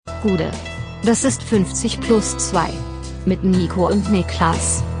Gude. Das ist 50 plus 2. Mit Nico und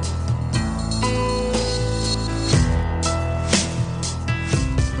Niklas.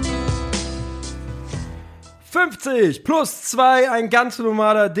 +2, ein ganz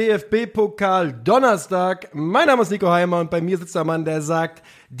normaler DFB-Pokal Donnerstag. Mein Name ist Nico Heimer und bei mir sitzt der Mann, der sagt,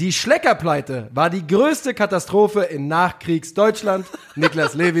 die Schleckerpleite war die größte Katastrophe in Nachkriegsdeutschland.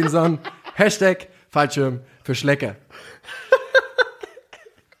 Niklas Levinson, Hashtag Fallschirm für Schlecker.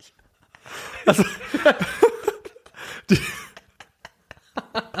 Also,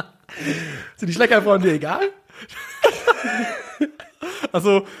 sind die Schleckerfrauen dir egal?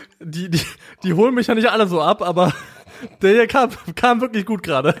 Also, die holen mich ja nicht alle so ab, aber der hier kam wirklich gut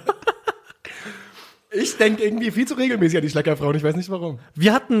gerade. Ich denke irgendwie viel zu regelmäßig an die Schleckerfrauen, ich weiß nicht warum.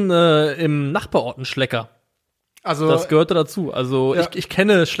 Wir hatten im Nachbarort einen Schlecker. Also, das gehörte dazu. Also, ja. ich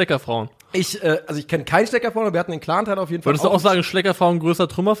kenne Schleckerfrauen. Ich kenne keinen Schleckerfrauen, aber wir hatten in Clantal auf jeden Fall. Würdest du auch sagen, Schleckerfrauen größer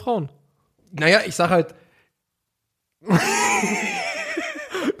Trümmerfrauen? Naja, ich sag halt.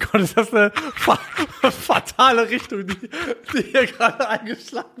 Gott, ist das eine fatale Richtung, die hier gerade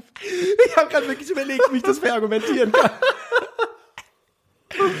eingeschlagen ist. Ich habe gerade wirklich überlegt, wie ich das verargumentieren kann.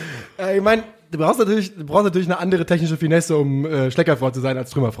 Ich meine, du brauchst natürlich eine andere technische Finesse, um Schleckerfrau zu sein als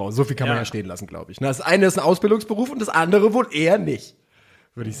Trümmerfrau. So viel kann man ja stehen lassen, glaube ich. Das eine ist ein Ausbildungsberuf und das andere wohl eher nicht,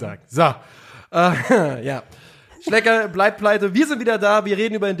 würde ich sagen. So, ja. Schlecker bleibt pleite. Wir sind wieder da. Wir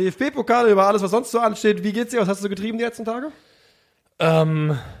reden über den DFB-Pokal, über alles, was sonst so ansteht. Wie geht's dir? Was hast du getrieben die letzten Tage?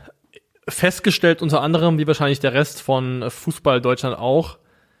 Festgestellt unter anderem, wie wahrscheinlich der Rest von Fußball Deutschland auch,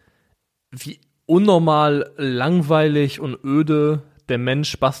 wie unnormal langweilig und öde der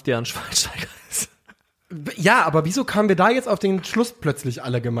Mensch Bastian Schweinsteiger ist. Ja, aber wieso kamen wir da jetzt auf den Schluss plötzlich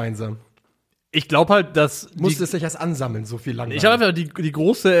alle gemeinsam? Ich glaube halt, dass musste es sich erst ansammeln, so viel Langeweile. Ich habe einfach die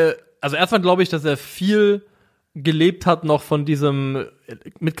große, also erstmal glaube ich, dass er viel gelebt hat noch von diesem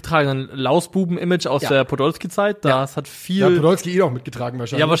mitgetragenen Lausbuben-Image aus der Podolski-Zeit. Das hat viel. Ja, Podolski auch mitgetragen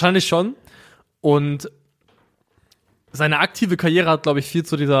wahrscheinlich. Ja, wahrscheinlich schon. Und seine aktive Karriere hat, glaube ich, viel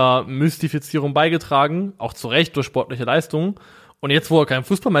zu dieser Mystifizierung beigetragen. Auch zu Recht durch sportliche Leistungen. Und jetzt, wo er keinen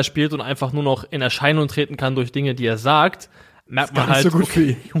Fußball mehr spielt und einfach nur noch in Erscheinung treten kann durch Dinge, die er sagt, merkt man halt, so gut für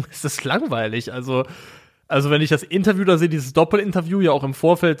ihn. Junge, ist das langweilig. Also wenn ich das Interview da sehe, dieses Doppelinterview ja auch im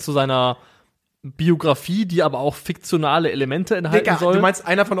Vorfeld zu seiner Biografie, die aber auch fiktionale Elemente enthalten soll. Du meinst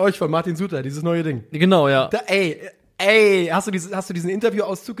einer von euch, von Martin Suter, dieses neue Ding. Genau, ja. Ey, hast du diesen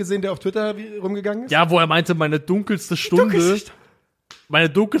Interviewauszug gesehen, der auf Twitter rumgegangen ist? Ja, wo er meinte, meine dunkelste Stunde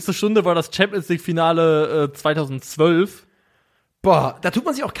war das Champions League Finale 2012. Boah, da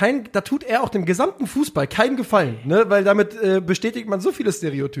tut er auch dem gesamten Fußball keinen Gefallen, ne? Weil damit bestätigt man so viele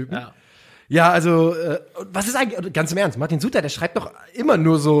Stereotypen. Ja. Ja, also, was ist eigentlich, ganz im Ernst, Martin Suter, der schreibt doch immer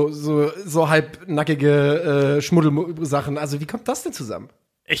nur so halbnackige Schmuddelsachen. Also, wie kommt das denn zusammen?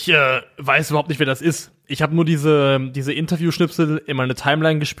 Ich weiß überhaupt nicht, wer das ist. Ich habe nur diese Interviewschnipsel in meine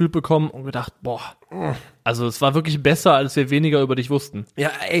Timeline gespült bekommen und gedacht, boah, also es war wirklich besser, als wir weniger über dich wussten.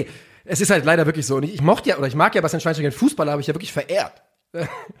 Ja, ey, es ist halt leider wirklich so. Und ich mag ja Bastian Schweinsteiger, den Fußballer habe ich ja wirklich verehrt.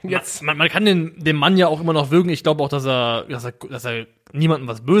 Jetzt. Man kann den Mann ja auch immer noch würgen. Ich glaube auch, dass er niemandem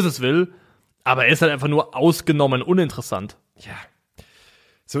was Böses will. Aber er ist halt einfach nur ausgenommen uninteressant. Ja,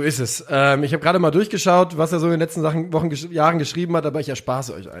 so ist es. Ich habe gerade mal durchgeschaut, was er so in den letzten Jahren geschrieben hat, aber ich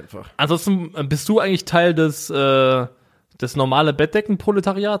erspaße euch einfach. Ansonsten bist du eigentlich Teil des normale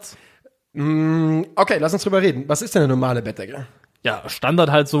Bettdecken-Proletariats? Okay, lass uns drüber reden. Was ist denn eine normale Bettdecke? Ja,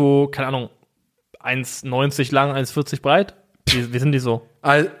 Standard halt so, keine Ahnung, 1,90 lang, 1,40 breit. Wie sind die so?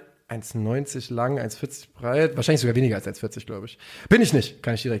 1,90 lang, 1,40 breit, wahrscheinlich sogar weniger als 1,40, glaube ich. Bin ich nicht,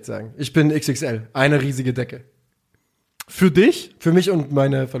 kann ich direkt sagen. Ich bin XXL, eine riesige Decke. Für dich? Für mich und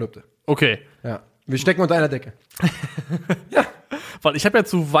meine Verlobte. Okay. Ja, wir stecken unter einer Decke. Ja. Weil ich habe ja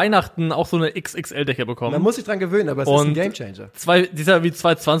zu Weihnachten auch so eine XXL-Decke bekommen. Man muss sich dran gewöhnen, aber es ist ein Gamechanger. Die ist ja wie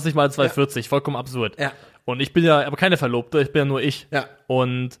 220 mal 240, vollkommen absurd. Ja. Und ich bin ja aber keine Verlobte, ich bin ja nur ich. Ja.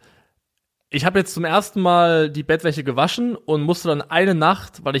 Und ich habe jetzt zum ersten Mal die Bettwäsche gewaschen und musste dann eine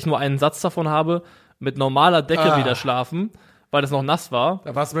Nacht, weil ich nur einen Satz davon habe, mit normaler Decke wieder schlafen, weil das noch nass war.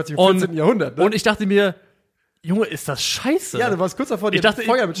 Da warst du plötzlich im 14. Jahrhundert, ne? Und ich dachte mir, Junge, ist das scheiße. Ja, du warst kurz davor, dir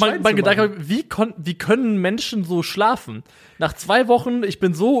Feuer mit Steinen mein Gedanke, wie können Menschen so schlafen? Nach 2 Wochen, ich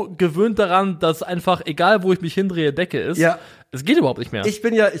bin so gewöhnt daran, dass einfach, egal wo ich mich hindrehe, Decke ist. Ja. Es geht überhaupt nicht mehr. Ich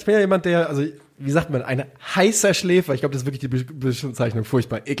bin ja jemand, der, also, wie sagt man, ein heißer Schläfer. Ich glaube, das ist wirklich die Bezeichnung,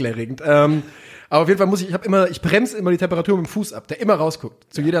 furchtbar ekelerregend. Aber auf jeden Fall ich bremse immer die Temperatur mit dem Fuß ab, der immer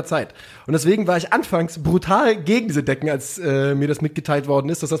rausguckt, zu jeder Zeit. Und deswegen war ich anfangs brutal gegen diese Decken, als mir das mitgeteilt worden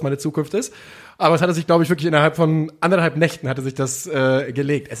ist, dass das meine Zukunft ist. Aber es hatte sich, glaube ich, wirklich innerhalb von 1,5 Nächten hatte sich das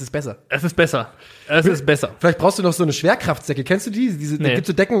gelegt. Es ist besser. Es ist besser. Es ist besser. Vielleicht brauchst du noch so eine Schwerkraftsäge Schlafschutzdecke. Kennst du die? Da Nee. gibt's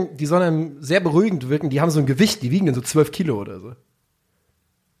so Decken, die sollen einem sehr beruhigend wirken. Die haben so ein Gewicht, die wiegen dann so 12 Kilo oder so.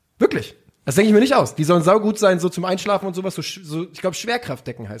 Wirklich. Das denke ich mir nicht aus. Die sollen saugut sein, so zum Einschlafen und sowas. So ich glaube,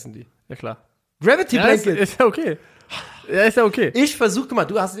 Schwerkraftdecken heißen die. Ja, klar. Gravity Ja, ist, Blanket. ist ja okay. Ja, ist ja okay. Ich versuche, guck mal,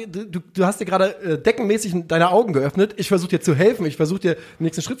 du hast dir gerade deckenmäßig deine Augen geöffnet. Ich versuche dir zu helfen. Ich versuche dir den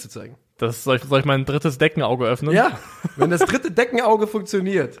nächsten Schritt zu zeigen. Soll ich mein drittes Deckenauge öffnen? Ja, wenn das dritte Deckenauge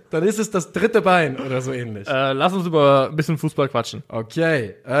funktioniert, dann ist es das dritte Bein oder so ähnlich. Lass uns über ein bisschen Fußball quatschen.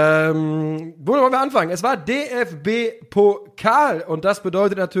 Okay, wo wollen wir anfangen? Es war DFB-Pokal und das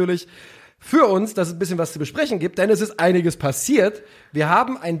bedeutet natürlich für uns, dass es ein bisschen was zu besprechen gibt, denn es ist einiges passiert. Wir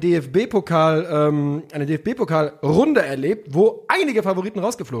haben eine DFB-Pokal-Runde erlebt, wo einige Favoriten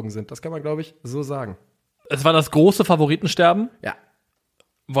rausgeflogen sind. Das kann man, glaube ich, so sagen. Es war das große Favoritensterben. Ja.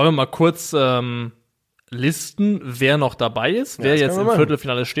 Wollen wir mal kurz listen, wer noch dabei ist, wer das jetzt können wir im machen.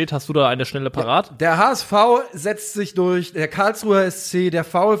 Viertelfinale steht. Hast du da eine schnelle parat? Der HSV setzt sich durch, der Karlsruher SC, der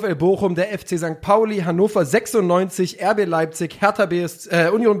VfL Bochum, der FC St. Pauli, Hannover 96, RB Leipzig, Hertha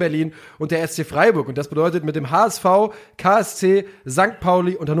Union Berlin und der SC Freiburg. Und das bedeutet mit dem HSV, KSC, St.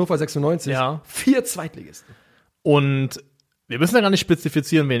 Pauli und Hannover 96 Ja. 4 Zweitligisten. Und wir müssen ja gar nicht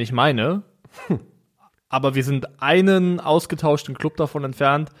spezifizieren, wen ich meine. Aber wir sind einen ausgetauschten Club davon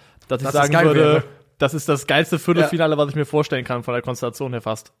entfernt, dass ich Dass sagen es geil würde, wäre. das ist das geilste Viertelfinale, was ich mir vorstellen kann von der Konstellation her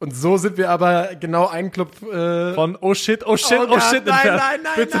fast. Und so sind wir aber genau ein Club Von oh shit Gott, entfernt.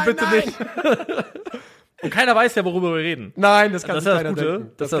 nein, Bitte nicht. Und keiner weiß ja, worüber wir reden. Nein, das kann Das sich ist ja keiner das Gute.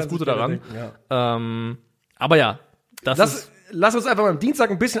 denken. Das ist das kann Gute sich keiner daran. denken, ja. Aber ja, das ist Lass uns einfach mal am Dienstag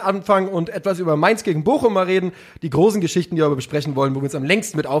ein bisschen anfangen und etwas über Mainz gegen Bochum mal reden. Die großen Geschichten, die wir besprechen wollen, wo wir uns am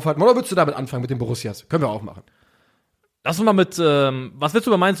längsten mit aufhalten. Oder willst du damit anfangen mit den Borussias? Können wir auch machen. Lass uns mal mit, was willst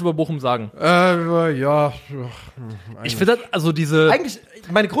du über Mainz über Bochum sagen? Ja. Ich finde, also diese, Eigentlich,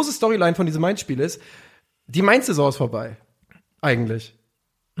 meine große Storyline von diesem Mainz-Spiel ist, die Mainz-Saison ist vorbei. Eigentlich.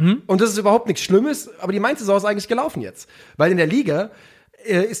 Und das ist überhaupt nichts Schlimmes, aber die Mainz-Saison ist eigentlich gelaufen jetzt. Weil in der Liga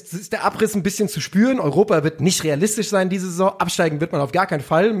ist der Abriss ein bisschen zu spüren. Europa wird nicht realistisch sein diese Saison. Absteigen wird man auf gar keinen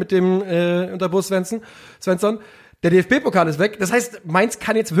Fall mit dem unter Bo Svensson. Der DFB-Pokal ist weg. Das heißt, Mainz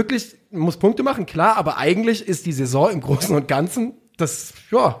kann jetzt wirklich, muss Punkte machen, klar, aber eigentlich ist die Saison im Großen und Ganzen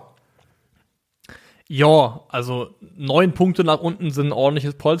ja, also 9 Punkte nach unten sind ein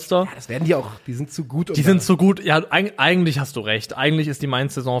ordentliches Polster. das werden die auch, die sind zu gut. Die sind so gut, ja, eigentlich hast du recht. Eigentlich ist die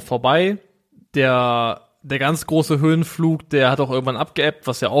Mainz-Saison vorbei. Der ganz große Höhenflug, der hat auch irgendwann abgeebbt,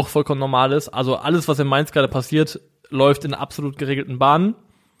 was ja auch vollkommen normal ist. Also alles, was in Mainz gerade passiert, läuft in absolut geregelten Bahnen.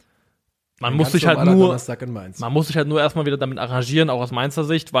 Man muss sich halt nur erstmal wieder damit arrangieren, auch aus Mainzer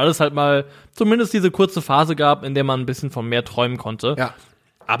Sicht, weil es halt mal zumindest diese kurze Phase gab, in der man ein bisschen von mehr träumen konnte. Ja.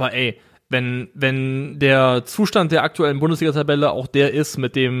 Aber ey, wenn der Zustand der aktuellen Bundesliga-Tabelle auch der ist,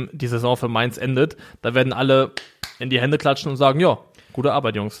 mit dem die Saison für Mainz endet, da werden alle in die Hände klatschen und sagen, ja, gute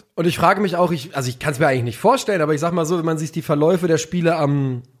Arbeit, Jungs. Und ich frage mich auch, ich kann es mir eigentlich nicht vorstellen, aber ich sag mal so, wenn man sich die Verläufe der Spiele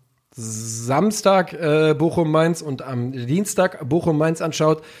am Samstag Bochum-Mainz und am Dienstag Bochum-Mainz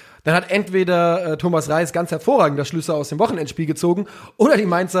anschaut, dann hat entweder Thomas Reis ganz hervorragende Schlüsse aus dem Wochenendspiel gezogen oder die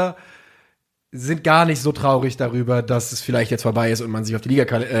Mainzer sind gar nicht so traurig darüber, dass es vielleicht jetzt vorbei ist und man sich auf die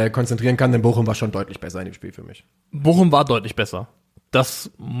Liga konzentrieren kann, denn Bochum war schon deutlich besser in dem Spiel für mich. Bochum war deutlich besser. Das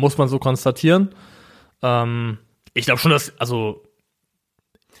muss man so konstatieren. Ich glaube schon, dass, also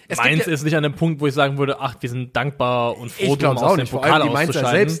Mainz ist nicht an dem Punkt, wo ich sagen würde, ach, wir sind dankbar und froh, Ich glaube aus auch dem nicht. Vor Pokal allem die Mainzer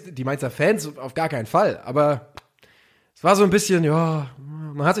auszuscheiden. selbst, die Mainzer Fans auf gar keinen Fall. Aber es war so ein bisschen, ja,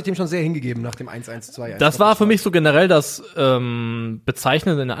 man hat sich dem schon sehr hingegeben nach dem 1-1-2-1. Das war für mich so generell das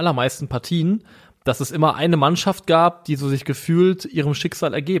Bezeichnende in den allermeisten Partien, dass es immer eine Mannschaft gab, die so sich gefühlt ihrem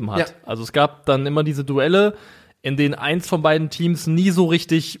Schicksal ergeben hat. Ja. Also es gab dann immer diese Duelle, in denen eins von beiden Teams nie so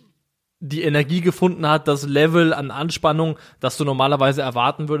richtig die Energie gefunden hat, das Level an Anspannung, das du normalerweise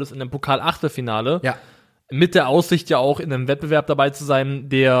erwarten würdest in einem Pokal-Achtelfinale. Ja. Mit der Aussicht ja auch in einem Wettbewerb dabei zu sein,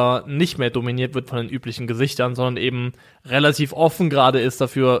 der nicht mehr dominiert wird von den üblichen Gesichtern, sondern eben relativ offen gerade ist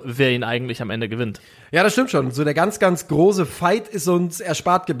dafür, wer ihn eigentlich am Ende gewinnt. Ja, das stimmt schon. So der ganz, ganz große Fight ist uns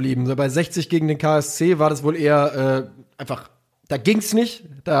erspart geblieben. So bei 60 gegen den KSC war das wohl eher einfach, da ging's nicht.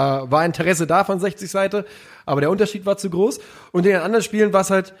 Da war Interesse da von 60 Seite, aber der Unterschied war zu groß. Und in den anderen Spielen war es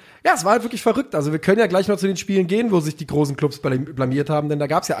halt, ja, es war halt wirklich verrückt. Also wir können ja gleich noch zu den Spielen gehen, wo sich die großen Clubs blamiert haben, denn da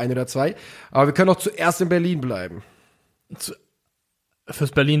gab's ja 1 oder 2. Aber wir können auch zuerst in Berlin bleiben.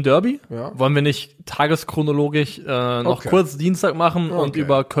 Fürs Berlin Derby Ja. wollen wir nicht tageschronologisch noch Okay. kurz Dienstag machen und Okay.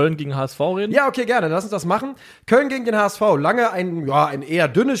 über Köln gegen HSV reden? Ja, okay, gerne. Lass uns das machen. Köln gegen den HSV. Lange ein eher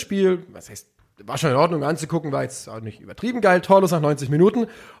dünnes Spiel. Was heißt, war schon in Ordnung anzugucken, war jetzt auch nicht übertrieben geil. Torlos nach 90 Minuten.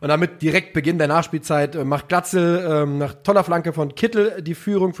 Und damit direkt Beginn der Nachspielzeit macht Glatzel nach toller Flanke von Kittel die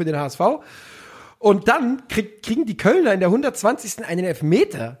Führung für den HSV. Und dann kriegen die Kölner in der 120. einen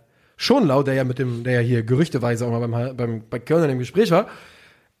Elfmeter. Schonlau, der ja hier gerüchteweise auch mal bei Kölner im Gespräch war.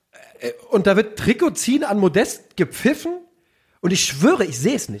 Und da wird Trikotziehen an Modest gepfiffen. Und ich schwöre, ich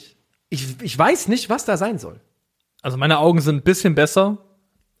sehe es nicht. Ich weiß nicht, was da sein soll. Also meine Augen sind ein bisschen besser.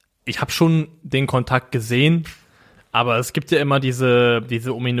 Ich habe schon den Kontakt gesehen. Aber es gibt ja immer diese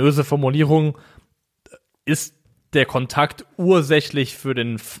ominöse Formulierung, ist der Kontakt ursächlich für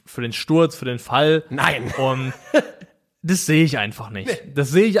den Sturz, für den Fall? Nein. Und das sehe ich einfach nicht. Nee.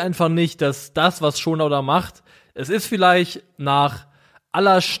 Das sehe ich einfach nicht, dass das, was Schonau da macht, es ist vielleicht nach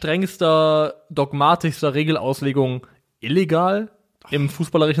allerstrengster, dogmatischster Regelauslegung illegal im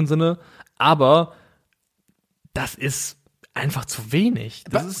fußballerischen Sinne, aber das ist einfach zu wenig.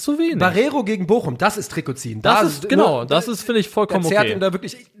 Das ist zu wenig. Barrero gegen Bochum, das ist Trikotziehen. Das ist, finde ich vollkommen okay. Da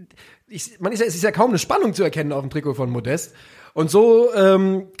wirklich, es ist ja kaum eine Spannung zu erkennen auf dem Trikot von Modest. Und so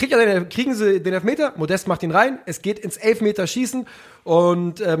kriegen sie den Elfmeter, Modest macht ihn rein, es geht ins Elfmeterschießen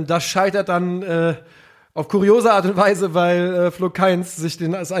und das scheitert dann auf kuriose Art und Weise, weil Flo Kainz sich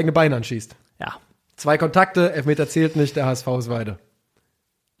das eigene Bein anschießt. Ja. 2 Kontakte, Elfmeter zählt nicht, der HSV ist weiter.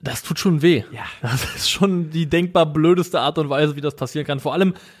 Das tut schon weh. Ja. Das ist schon die denkbar blödeste Art und Weise, wie das passieren kann. Vor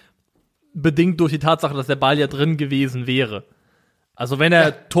allem bedingt durch die Tatsache, dass der Ball ja drin gewesen wäre. Also wenn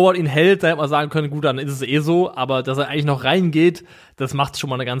der Torwart ihn hält, dann hätte man sagen können, gut, dann ist es eh so. Aber dass er eigentlich noch reingeht, das macht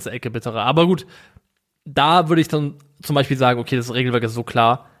schon mal eine ganze Ecke bitterer. Aber gut, da würde ich dann zum Beispiel sagen, okay, das Regelwerk ist so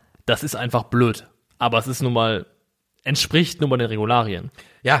klar, das ist einfach blöd. Aber es ist nun mal, entspricht nun mal den Regularien.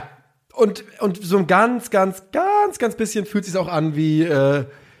 Ja, und so ein ganz bisschen fühlt es sich auch an wie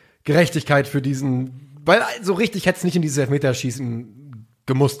Gerechtigkeit für diesen, weil so richtig hätte es nicht in dieses Elfmeterschießen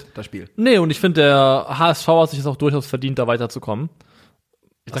gemusst, das Spiel. Nee, und ich finde, der HSV hat sich das auch durchaus verdient, da weiterzukommen.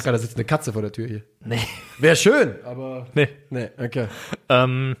 Ich dachte gerade, da sitzt eine Katze vor der Tür hier. Nee. Wäre schön, aber Nee, okay.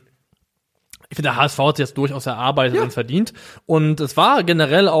 Ich finde, der HSV hat sich das durchaus erarbeitet und verdient. Und es war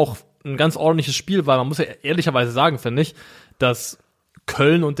generell auch ein ganz ordentliches Spiel, weil man muss ja ehrlicherweise sagen, finde ich, dass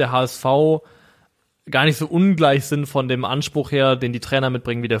Köln und der HSV gar nicht so ungleich sind von dem Anspruch her, den die Trainer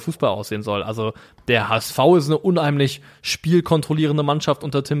mitbringen, wie der Fußball aussehen soll. Also der HSV ist eine unheimlich spielkontrollierende Mannschaft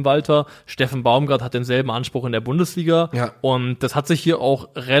unter Tim Walter. Steffen Baumgart hat denselben Anspruch in der Bundesliga. Ja. Und das hat sich hier auch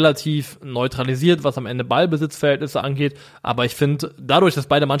relativ neutralisiert, was am Ende Ballbesitzverhältnisse angeht. Aber ich finde, dadurch, dass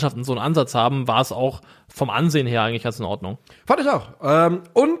beide Mannschaften so einen Ansatz haben, war es auch vom Ansehen her eigentlich ganz in Ordnung. Fand ich auch.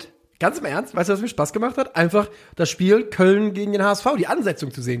 Und ganz im Ernst, weißt du, was mir Spaß gemacht hat? Einfach das Spiel Köln gegen den HSV, die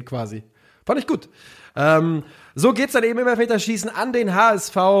Ansetzung zu sehen quasi. Fand ich gut. So geht's dann eben im Elfmeterschießen an den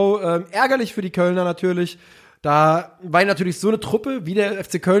HSV. Ärgerlich für die Kölner natürlich. Da war natürlich so eine Truppe wie der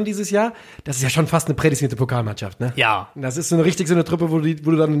FC Köln dieses Jahr. Das ist ja schon fast eine prädestinierte Pokalmannschaft, ne? Ja. Das ist so eine Truppe, wo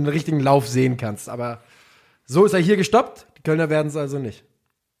du dann einen richtigen Lauf sehen kannst. Aber so ist er hier gestoppt. Die Kölner werden es also nicht.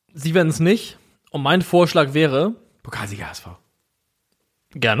 Sie werden es nicht. Und mein Vorschlag wäre, Pokalsieger HSV.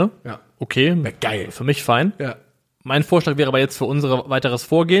 gerne. Ja. Okay. Wär geil. Für mich fein. Ja. Mein Vorschlag wäre aber jetzt für unser weiteres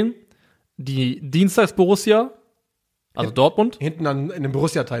Vorgehen, die Dienstags-Borussia, also Dortmund. Hinten an in den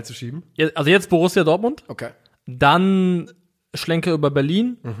Borussia-Teil zu schieben. Also jetzt Borussia Dortmund, Okay. dann Schlenker über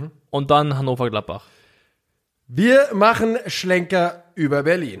Berlin und dann Hannover-Gladbach. Wir machen Schlenker über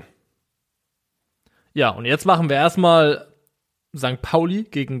Berlin. Ja, und jetzt machen wir erstmal St. Pauli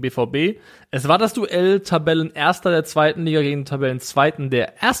gegen BVB. Es war das Duell Tabellenerster der zweiten Liga gegen Tabellenzweiten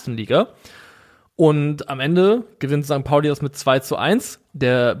der ersten Liga. Und am Ende gewinnt St. Pauli das mit 2:1.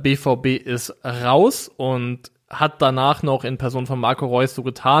 Der BVB ist raus und hat danach noch in Person von Marco Reus so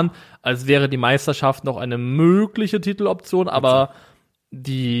getan, als wäre die Meisterschaft noch eine mögliche Titeloption, aber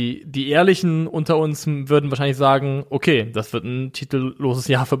die Ehrlichen unter uns würden wahrscheinlich sagen, okay, das wird ein titelloses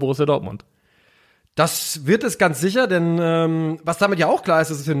Jahr für Borussia Dortmund. Das wird es ganz sicher, denn was damit ja auch klar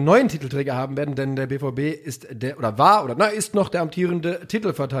ist, dass wir einen neuen Titelträger haben werden, denn der BVB ist ist noch der amtierende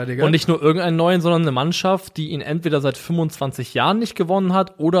Titelverteidiger. Und nicht nur irgendeinen neuen, sondern eine Mannschaft, die ihn entweder seit 25 Jahren nicht gewonnen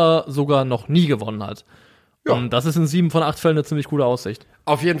hat oder sogar noch nie gewonnen hat. Ja. Und das ist in 7 von 8 Fällen eine ziemlich gute Aussicht.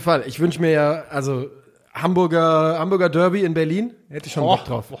 Auf jeden Fall. Ich wünsche mir ja, also Hamburger Derby in Berlin, hätte ich schon Bock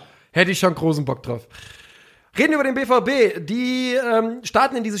drauf. Hätte ich schon großen Bock drauf. Reden wir über den BVB. Die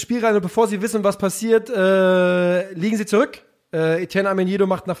starten in dieses Spiel rein und bevor sie wissen, was passiert, liegen sie zurück. Etienne Amenido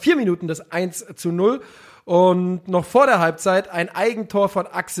macht nach 4 Minuten das 1:0 und noch vor der Halbzeit ein Eigentor von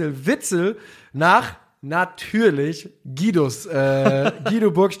Axel Witsel nach natürlich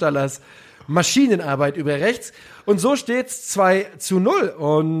Guido Burgstallers Maschinenarbeit über rechts. Und so steht's 2:0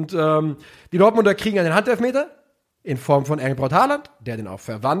 und die Dortmunder kriegen einen Handelfmeter in Form von Erling Braut Haaland, der den auch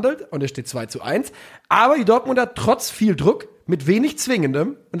verwandelt und es steht 2:1. Aber die Dortmunder trotz viel Druck mit wenig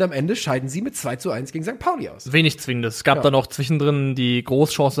Zwingendem und am Ende scheiden sie mit 2:1 gegen St. Pauli aus. Wenig Zwingendes. Es gab da noch zwischendrin die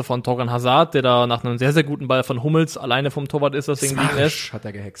Großchance von Torgan Hazard, der da nach einem sehr, sehr guten Ball von Hummels alleine vom Torwart ist, das Ding liegen lässt. Hat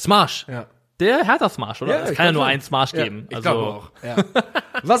er gehext. Smash. Ja. Der Hertha Smash, oder? Ja, Es ich kann ja glaub nur schon. einen Smash geben. Ich Also, glaube auch. Ja.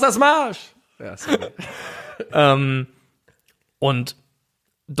 Wasser Smash! Ja, sorry. Und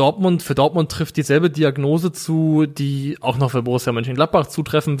für Dortmund trifft dieselbe Diagnose zu, die auch noch für Borussia Mönchengladbach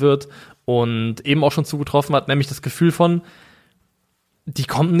zutreffen wird und eben auch schon zugetroffen hat, nämlich das Gefühl von, die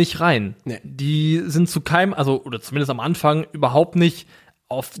kommen nicht rein. Nee. Die sind zu keinem, also, oder zumindest am Anfang, überhaupt nicht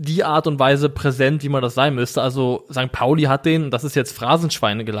auf die Art und Weise präsent, wie man das sein müsste. Also St. Pauli hat den, das ist jetzt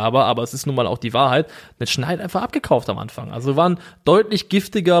Phrasenschweinegelaber, aber es ist nun mal auch die Wahrheit, mit Schneid einfach abgekauft am Anfang. Also waren deutlich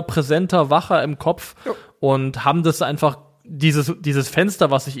giftiger, präsenter, wacher im Kopf und haben das einfach, dieses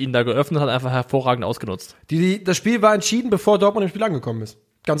Fenster, was sich ihnen da geöffnet hat, einfach hervorragend ausgenutzt. Das Spiel war entschieden, bevor Dortmund im Spiel angekommen ist.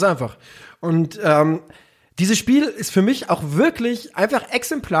 Ganz einfach. Und dieses Spiel ist für mich auch wirklich einfach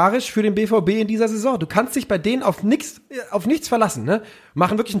exemplarisch für den BVB in dieser Saison. Du kannst dich bei denen auf nichts verlassen. Ne?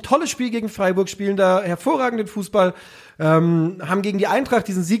 Machen wirklich ein tolles Spiel gegen Freiburg, spielen da hervorragenden Fußball, haben gegen die Eintracht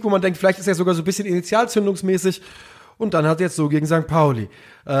diesen Sieg, wo man denkt, vielleicht ist er sogar so ein bisschen initialzündungsmäßig. Und dann hat er jetzt so gegen St. Pauli.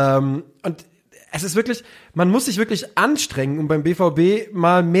 Und es ist wirklich, man muss sich wirklich anstrengen, um beim BVB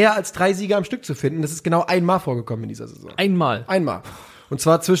mal mehr als 3 Siege am Stück zu finden. Das ist genau einmal vorgekommen in dieser Saison. Einmal. Und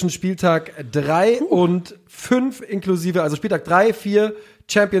zwar zwischen Spieltag 3 und 5 inklusive, also Spieltag 3, 4,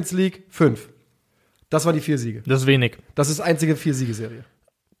 Champions League, 5. Das waren die 4 Siege. Das ist wenig. Das ist einzige 4-Siegeserie.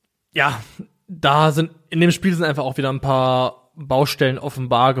 Ja, in dem Spiel sind einfach auch wieder ein paar Baustellen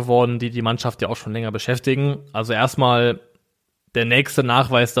offenbar geworden, die die Mannschaft ja auch schon länger beschäftigen. Also erstmal der nächste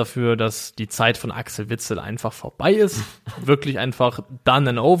Nachweis dafür, dass die Zeit von Axel Witsel einfach vorbei ist. Wirklich einfach done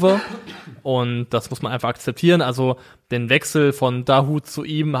and over. Und das muss man einfach akzeptieren. Also den Wechsel von Dahoud zu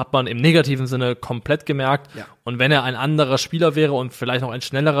ihm hat man im negativen Sinne komplett gemerkt. Ja. Und wenn er ein anderer Spieler wäre und vielleicht noch ein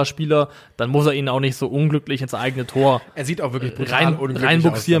schnellerer Spieler, dann muss er ihn auch nicht so unglücklich ins eigene Tor Er sieht auch wirklich brutal unglücklich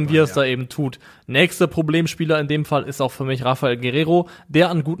reinbuxieren, aus wie er es dabei, da eben tut. Nächster Problemspieler in dem Fall ist auch für mich Rafael Guerreiro, der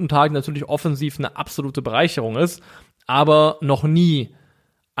an guten Tagen natürlich offensiv eine absolute Bereicherung ist, aber noch nie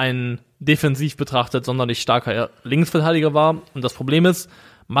ein defensiv betrachtet sonderlich starker Linksverteidiger war. Und das Problem ist,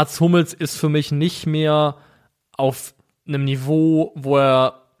 Mats Hummels ist für mich nicht mehr auf einem Niveau, wo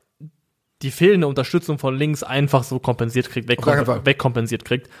er die fehlende Unterstützung von links einfach so kompensiert kriegt, wegkompensiert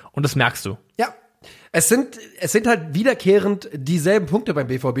kriegt. Und das merkst du. Ja. Es sind halt wiederkehrend dieselben Punkte beim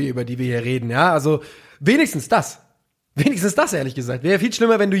BVB, über die wir hier reden, ja. Also wenigstens das, ehrlich gesagt. Wäre viel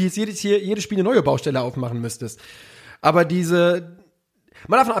schlimmer, wenn du jetzt jedes Spiel eine neue Baustelle aufmachen müsstest. Aber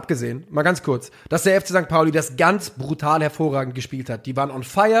mal davon abgesehen, mal ganz kurz, dass der FC St. Pauli das ganz brutal hervorragend gespielt hat. Die waren on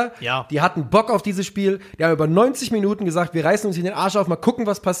fire, Ja. Die hatten Bock auf dieses Spiel, die haben über 90 Minuten gesagt, wir reißen uns in den Arsch auf, mal gucken,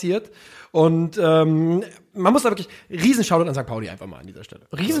 was passiert. Und man muss da wirklich riesen Shoutout an St. Pauli einfach mal an dieser Stelle.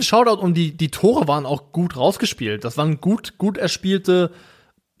 Riesen Shoutout und die Tore waren auch gut rausgespielt. Das waren gut erspielte,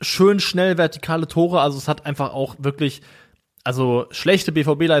 schön schnell vertikale Tore. Also es hat einfach auch wirklich, also schlechte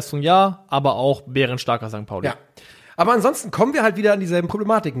BVB-Leistung ja, aber auch bärenstarker St. Pauli. Ja. Aber ansonsten kommen wir halt wieder an dieselben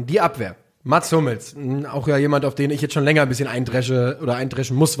Problematiken. Die Abwehr. Mats Hummels, auch ja jemand, auf den ich jetzt schon länger ein bisschen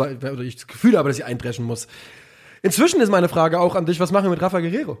eindreschen muss, oder ich das Gefühl habe, dass ich eindreschen muss. Inzwischen ist meine Frage auch an dich, was machen wir mit Rafa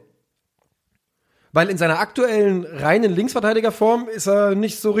Guerreiro? Weil in seiner aktuellen reinen Linksverteidigerform ist er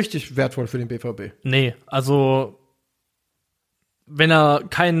nicht so richtig wertvoll für den BVB. Nee, also wenn er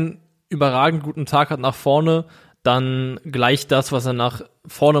keinen überragend guten Tag hat nach vorne, dann gleicht das, was er nach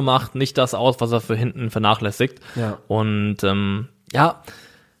vorne macht, nicht das aus, was er für hinten vernachlässigt. Ja. Und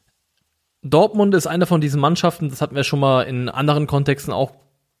Dortmund ist eine von diesen Mannschaften, das hatten wir schon mal in anderen Kontexten auch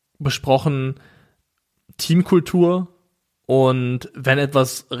besprochen, Teamkultur. Und wenn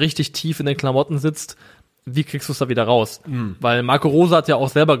etwas richtig tief in den Klamotten sitzt, wie kriegst du es da wieder raus? Weil Marco Rose hat ja auch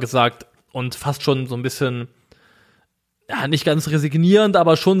selber gesagt und fast schon so ein bisschen, ja, nicht ganz resignierend,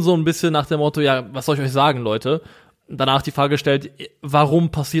 aber schon so ein bisschen nach dem Motto, ja, was soll ich euch sagen, Leute? Danach die Frage gestellt, warum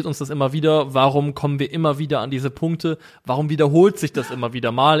passiert uns das immer wieder? Warum kommen wir immer wieder an diese Punkte? Warum wiederholt sich das immer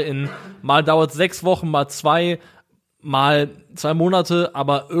wieder? Mal dauert 6 Wochen, mal 2 Monate,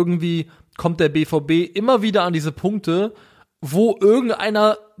 aber irgendwie kommt der BVB immer wieder an diese Punkte, wo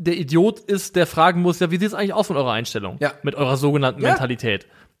irgendeiner der Idiot ist, der fragen muss, ja, wie sieht es eigentlich aus mit eurer Einstellung? Ja. Mit eurer sogenannten Mentalität.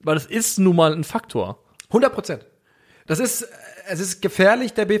 Weil das ist nun mal ein Faktor. 100%. Es ist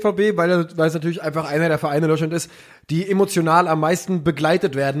gefährlich, der BVB, weil es natürlich einfach einer der Vereine in Deutschland ist, die emotional am meisten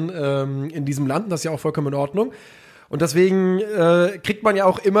begleitet werden in diesem Land. Das ist ja auch vollkommen in Ordnung. Und deswegen kriegt man ja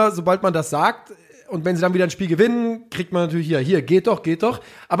auch immer, sobald man das sagt, und wenn sie dann wieder ein Spiel gewinnen, kriegt man natürlich hier, geht doch.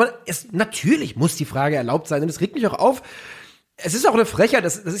 Aber natürlich muss die Frage erlaubt sein. Und es regt mich auch auf, Es ist auch eine Frechheit,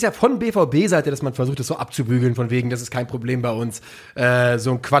 das ist ja von BVB-Seite, dass man versucht, das so abzubügeln, von wegen, das ist kein Problem bei uns.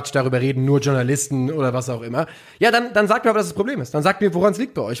 So ein Quatsch, darüber reden nur Journalisten oder was auch immer. Ja, dann sagt mir aber, dass das Problem ist. Dann sagt mir, woran es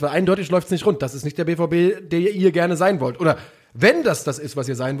liegt bei euch, weil eindeutig läuft es nicht rund. Das ist nicht der BVB, der ihr gerne sein wollt. Oder wenn das ist, was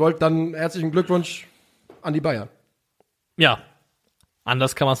ihr sein wollt, dann herzlichen Glückwunsch an die Bayern. Ja,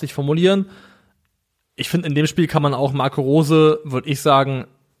 anders kann man es nicht formulieren. Ich finde, in dem Spiel kann man auch Marco Rose, würde ich sagen,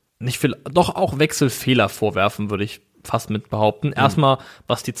 doch auch Wechselfehler vorwerfen, würde ich fast mit behaupten. Erstmal,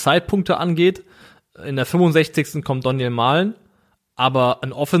 was die Zeitpunkte angeht. In der 65. kommt Daniel Mahlen, aber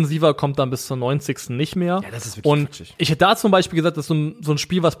ein Offensiver kommt dann bis zur 90. nicht mehr. Ja, das ist wirklich quatschig. Ich hätte da zum Beispiel gesagt, dass so ein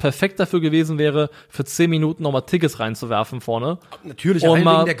Spiel, was perfekt dafür gewesen wäre, für 10 Minuten nochmal Tickets reinzuwerfen vorne. Natürlich, Und allein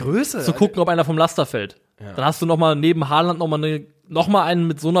mal wegen der Größe. zu gucken, ob einer vom Laster fällt. Ja. Dann hast du nochmal neben Haaland nochmal einen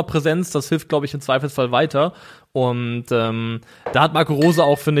mit so einer Präsenz, das hilft, glaube ich, im Zweifelsfall weiter. Und da hat Marco Rose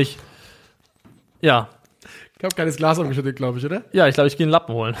auch, finde ich, ja. Ich habe keines Glas umgeschüttet, glaube ich, oder? Ja, ich glaube, ich gehe einen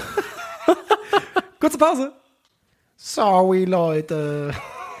Lappen holen. Kurze Pause. Sorry, Leute.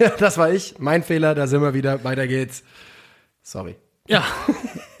 Das war ich. Mein Fehler, da sind wir wieder. Weiter geht's. Sorry. Ja,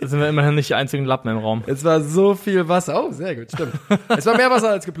 da sind wir immerhin nicht die einzigen Lappen im Raum. Es war so viel Wasser. Oh, sehr gut, stimmt. Es war mehr Wasser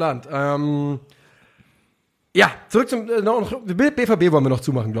als geplant. Ja, zurück zum BVB wollen wir noch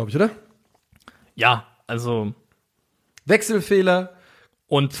zumachen, glaube ich, oder? Ja, also Wechselfehler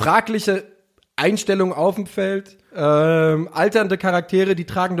und fragliche Einstellungen auf dem Feld, alternde Charaktere, die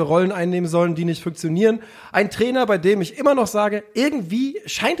tragende Rollen einnehmen sollen, die nicht funktionieren. Ein Trainer, bei dem ich immer noch sage, irgendwie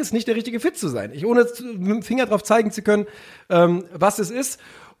scheint es nicht der richtige Fit zu sein. Ohne mit dem Finger drauf zeigen zu können, was es ist.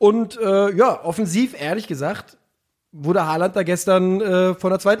 Und offensiv, ehrlich gesagt, wurde Haaland da gestern von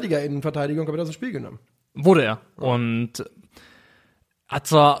der Zweitliga-Innenverteidigung komplett aus dem Spiel genommen. Wurde er. Und hat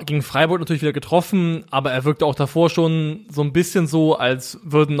zwar gegen Freiburg natürlich wieder getroffen, aber er wirkte auch davor schon so ein bisschen so, als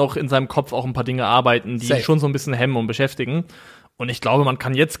würden noch in seinem Kopf auch ein paar Dinge arbeiten, die ihn schon so ein bisschen hemmen und beschäftigen. Und ich glaube, man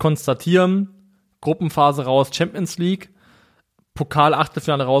kann jetzt konstatieren, Gruppenphase raus, Champions League,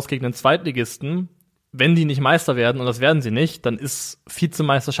 Pokal-Achtelfinale raus gegen den Zweitligisten. Wenn die nicht Meister werden, und das werden sie nicht, dann ist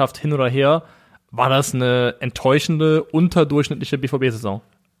Vizemeisterschaft hin oder her, war das eine enttäuschende, unterdurchschnittliche BVB-Saison.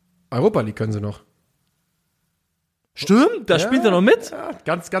 Europa League können sie noch. Stimmt, da spielt er noch mit? Ja,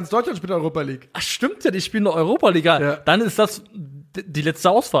 ganz Deutschland spielt Europa League. Ach, stimmt ja, die spielen eine Europa-Liga. Ja. Dann ist das die letzte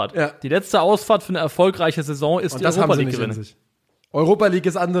Ausfahrt. Ja. Die letzte Ausfahrt für eine erfolgreiche Saison ist Und die das haben sie Europa-League nicht in gewinnen. sich. Europa League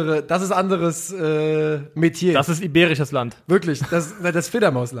ist das ist anderes Metier. Das ist iberisches Land. Wirklich, das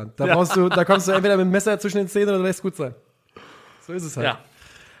Fledermausland. Da kommst du entweder mit dem Messer zwischen den Zähnen oder lässt gut sein. So ist es halt. Ja.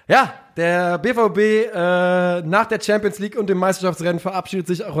 Ja, der BVB nach der Champions League und dem Meisterschaftsrennen verabschiedet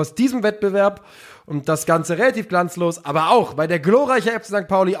sich auch aus diesem Wettbewerb und das Ganze relativ glanzlos, aber auch, weil der glorreiche FC St.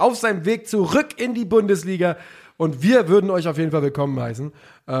 Pauli auf seinem Weg zurück in die Bundesliga und wir würden euch auf jeden Fall willkommen heißen.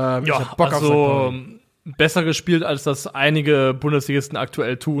 Ich hab Bock auf St. Pauli. Besser gespielt, als das einige Bundesligisten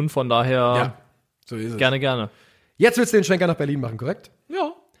aktuell tun, von daher so ist es. gerne. Jetzt willst du den Schwenker nach Berlin machen, korrekt?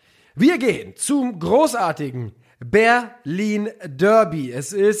 Ja. Wir gehen zum großartigen Berlin Derby.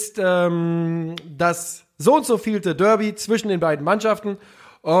 Es ist das so und so vielte Derby zwischen den beiden Mannschaften.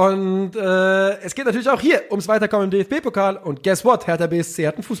 Und es geht natürlich auch hier ums Weiterkommen im DFB-Pokal. Und guess what? Hertha BSC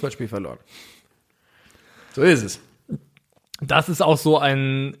hat ein Fußballspiel verloren. So ist es. Das ist auch so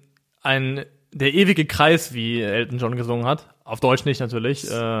der ewige Kreis, wie Elton John gesungen hat. Auf Deutsch nicht natürlich.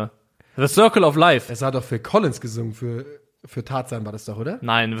 The Circle of Life. Es hat doch Phil Collins gesungen für Tarzan, war das doch, oder?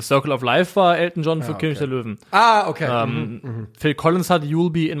 Nein, The Circle of Life war Elton John für König der Löwen. Ah, okay. Phil Collins hat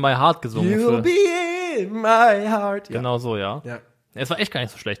You'll Be in My Heart gesungen. You'll be in my heart. Ja. Genau so, ja. Es war echt gar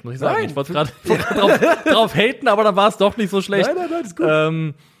nicht so schlecht, muss ich sagen. Nein. Ich wollte gerade drauf haten, aber dann war es doch nicht so schlecht. Nein, ist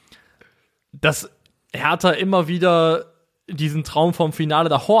gut. Dass Hertha immer wieder diesen Traum vom Finale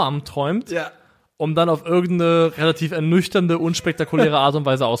der Horm träumt, um dann auf irgendeine relativ ernüchternde, unspektakuläre Art und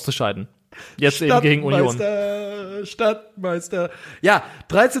Weise auszuscheiden. Jetzt eben gegen Union. Stadtmeister. Ja,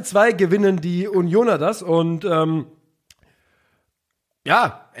 3:2 gewinnen die Unioner das und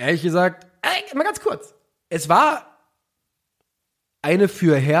ehrlich gesagt, mal ganz kurz. Es war eine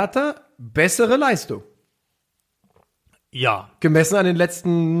für Hertha bessere Leistung. Ja. Gemessen an den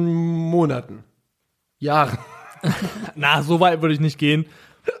letzten Monaten. Jahren. Na, so weit würde ich nicht gehen.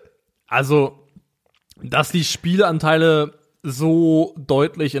 Also, dass die Spielanteile so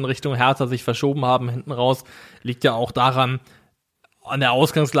deutlich in Richtung Hertha sich verschoben haben hinten raus, liegt ja auch daran, an der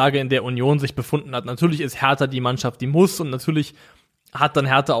Ausgangslage, in der Union sich befunden hat. Natürlich ist Hertha die Mannschaft, die muss, und natürlich hat dann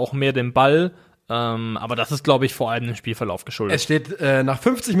Hertha auch mehr den Ball. Aber das ist, glaube ich, vor allem dem Spielverlauf geschuldet. Es steht nach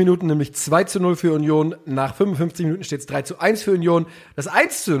 50 Minuten nämlich 2:0 für Union. Nach 55 Minuten steht es 3:1 für Union. Das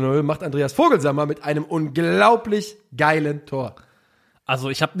 1:0 macht Andreas Vogelsammer mit einem unglaublich geilen Tor. Also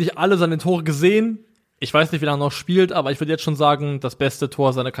ich habe nicht alle seine Tore gesehen. Ich weiß nicht, wie lange er noch spielt, aber ich würde jetzt schon sagen, das beste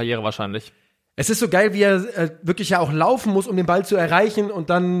Tor seiner Karriere wahrscheinlich. Es ist so geil, wie er wirklich ja auch laufen muss, um den Ball zu erreichen und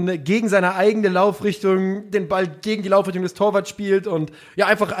dann gegen seine eigene Laufrichtung den Ball gegen die Laufrichtung des Torwarts spielt und ja,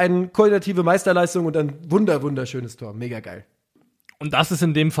 einfach eine koordinative Meisterleistung und ein wunderschönes Tor. Mega geil. Und das ist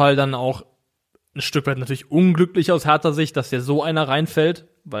in dem Fall dann auch ein Stück weit natürlich unglücklich aus Hertha Sicht, dass dir so einer reinfällt,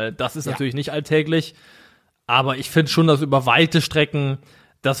 weil das ist natürlich nicht alltäglich. Aber ich finde schon, dass über weite Strecken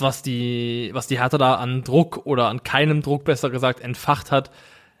das, was die Hertha da an Druck oder an keinem Druck, besser gesagt, entfacht hat,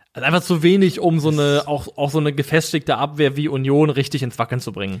 also einfach zu wenig, um so eine, auch so eine gefestigte Abwehr wie Union richtig ins Wackeln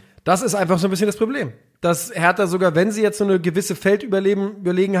zu bringen. Das ist einfach so ein bisschen das Problem. Dass Hertha sogar, wenn sie jetzt so eine gewisse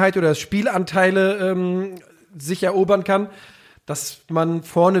Feldüberlegenheit oder Spielanteile sich erobern kann, dass man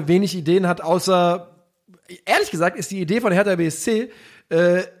vorne wenig Ideen hat, außer, ehrlich gesagt, ist die Idee von Hertha BSC,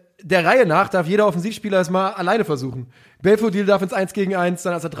 der Reihe nach darf jeder Offensivspieler es mal alleine versuchen. Belfodil darf ins 1 gegen 1,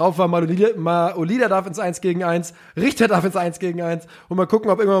 dann als er drauf war, Olida darf ins 1 gegen 1, Richter darf ins 1 gegen 1 und mal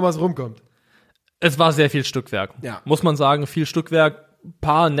gucken, ob irgendwann was rumkommt. Es war sehr viel Stückwerk. Ja. Muss man sagen, viel Stückwerk,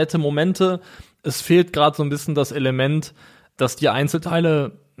 paar nette Momente. Es fehlt gerade so ein bisschen das Element, das die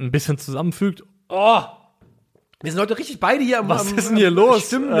Einzelteile ein bisschen zusammenfügt. Oh! Wir sind heute richtig beide hier Was ist denn hier los?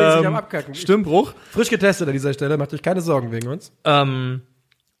 Stimmenmäßig am Abkacken. Stimmbruch. Frisch getestet an dieser Stelle, macht euch keine Sorgen wegen uns.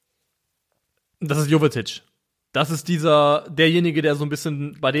 Das ist Jovetic. Das ist derjenige, der so ein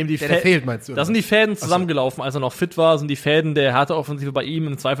bisschen, bei dem der fehlt, meinst du? Da sind die Fäden zusammengelaufen, als er noch fit war, sind die Fäden der Hertha-Offensive bei ihm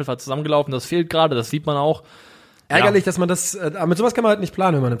im Zweifelsfall zusammengelaufen. Das fehlt gerade, das sieht man auch. Ärgerlich, dass man das, aber mit sowas kann man halt nicht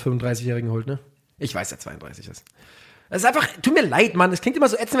planen, wenn man einen 35-Jährigen holt, ne? Ich weiß, der 32 ist. Es ist einfach, tut mir leid, Mann, es klingt immer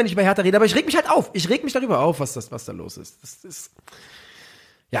so ätzend, wenn ich über Hertha rede, aber ich reg mich halt auf. Ich reg mich darüber auf, was da los ist. Das ist,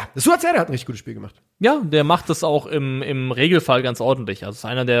 ja, Suazerda hat ein richtig gutes Spiel gemacht. Ja, der macht das auch im Regelfall ganz ordentlich. Also ist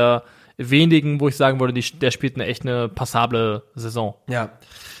einer der wenigen, wo ich sagen würde, der spielt eine passable Saison. Ja.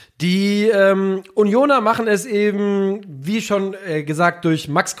 Die Unioner machen es eben, wie schon gesagt, durch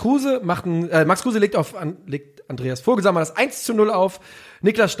Max Kruse. Max Kruse legt Andreas Vogelsammer das 1:0 auf.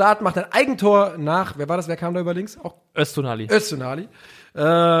 Niklas Stark macht ein Eigentor nach, wer war das, wer kam da über links? Auch Öztunali.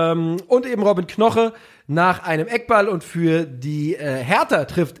 Und eben Robin Knoche nach einem Eckball und für die Hertha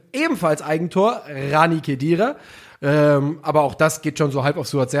trifft ebenfalls Eigentor Rani Khedira. Aber auch das geht schon so halb auf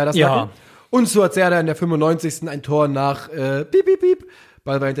Suazerda. Ja. Und Suazerda in der 95. ein Tor nach Piep, Piep, Piep.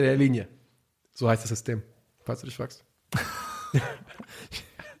 Ball war hinter der Linie. So heißt das System, falls du dich fragst.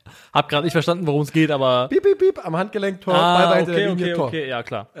 Hab gerade nicht verstanden, worum es geht, aber Piep, Piep, Piep, am Handgelenk Tor, Ball war hinter der Linie, Tor. Okay, ja,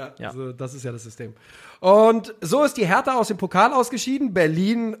 klar. Ja. Also das ist ja das System. Und so ist die Hertha aus dem Pokal ausgeschieden.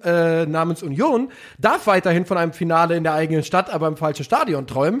 Berlin namens Union darf weiterhin von einem Finale in der eigenen Stadt, aber im falschen Stadion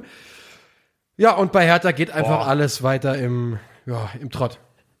träumen. Ja, und bei Hertha geht einfach alles weiter im Trott.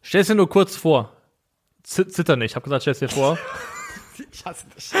 Stell es dir nur kurz vor. Zitter nicht. Ich hab gesagt, stell es dir vor. Ich hasse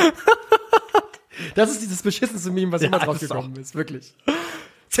dich. Das ist dieses beschissenste Meme, was immer drauf gekommen ist. Wirklich.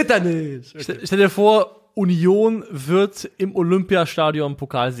 Zitter nicht. Okay. Stell dir vor, Union wird im Olympiastadion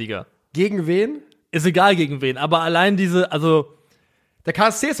Pokalsieger. Gegen wen? Ist egal gegen wen, aber allein der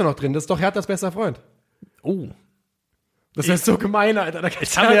KSC ist doch noch drin, das ist doch Herthas bester Freund. Oh. Das ist so gemein, Alter.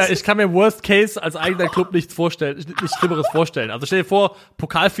 Ich kann mir Worst Case als eigener Club nichts Schlimmeres vorstellen. Also stell dir vor,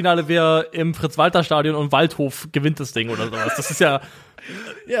 Pokalfinale wäre im Fritz-Walter-Stadion und Waldhof gewinnt das Ding oder sowas. Das ist ja...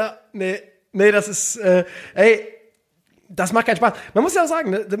 Ja, nee, das ist, das macht keinen Spaß. Man muss ja auch sagen,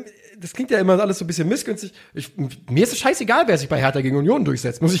 ne, das klingt ja immer alles so ein bisschen missgünstig. Mir ist es scheißegal, wer sich bei Hertha gegen Union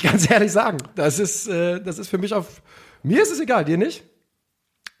durchsetzt, muss ich ganz ehrlich sagen. Das ist für mich mir ist es egal, dir nicht?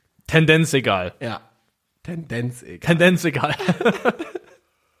 Tendenz egal. Ja. Tendenz egal.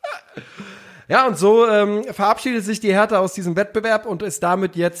 Ja, und so verabschiedet sich die Hertha aus diesem Wettbewerb und ist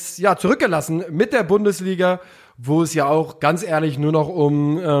damit jetzt zurückgelassen mit der Bundesliga, wo es ja auch ganz ehrlich nur noch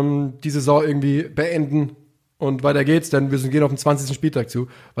um die Saison irgendwie beenden und weiter geht's, denn wir gehen auf den 20. Spieltag zu,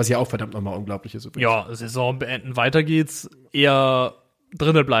 was ja auch verdammt nochmal unglaublich ist. Übrigens. Ja, Saison beenden, weiter geht's, eher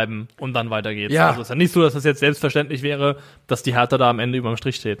drinnen bleiben und dann weiter geht's. Ja. Also ist ja nicht so, dass das jetzt selbstverständlich wäre, dass die Hertha da am Ende überm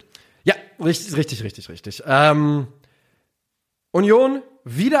Strich steht. Ja, richtig. Union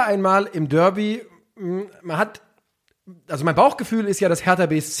wieder einmal im Derby. Mein Bauchgefühl ist ja, dass Hertha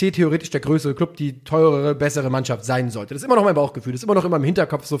BSC theoretisch der größere Club, die teurere, bessere Mannschaft sein sollte. Das ist immer noch mein Bauchgefühl, das ist immer noch in meinem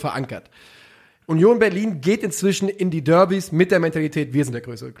Hinterkopf so verankert. Union Berlin geht inzwischen in die Derbys mit der Mentalität, wir sind der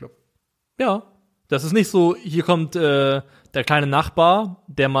größere Club. Ja, das ist nicht so, hier kommt der kleine Nachbar,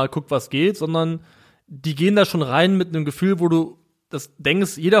 der mal guckt, was geht, sondern die gehen da schon rein mit einem Gefühl, wo du das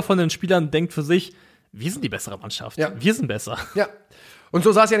denkst, jeder von den Spielern denkt für sich, wir sind die bessere Mannschaft, wir sind besser. Ja, und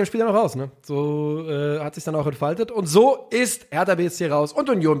so sah es ja in dem Spiel dann auch aus, ne? So hat sich dann auch entfaltet und so ist Hertha BSC raus und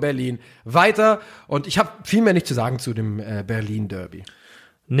Union Berlin weiter und ich habe viel mehr nicht zu sagen zu dem Berlin-Derby.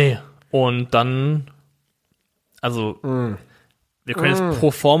 Nee, und dann Also, wir können jetzt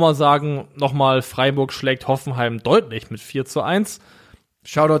pro forma sagen, nochmal, Freiburg schlägt Hoffenheim deutlich mit 4:1.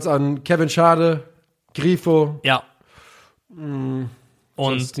 Shoutouts an Kevin Schade, Grifo. Ja.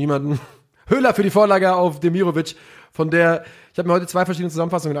 Und niemanden. Höhler für die Vorlage auf Demirovic, ich habe mir heute 2 verschiedene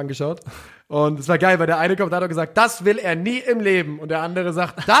Zusammenfassungen angeschaut. Und es war geil, weil der eine Kommentator gesagt, das will er nie im Leben. Und der andere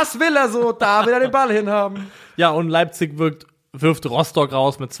sagt, das will er so, da will er den Ball hinhaben. Ja, und Leipzig wirft Rostock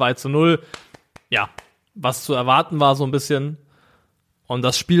raus mit 2:0. Ja, was zu erwarten war so ein bisschen. Und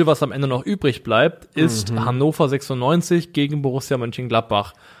das Spiel, was am Ende noch übrig bleibt, ist Hannover 96 gegen Borussia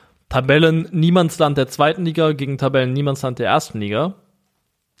Mönchengladbach. Tabellen-Niemandsland der 2. Liga gegen Tabellen-Niemandsland der 1. Liga.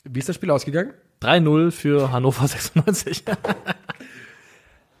 Wie ist das Spiel ausgegangen? 3:0 für Hannover 96.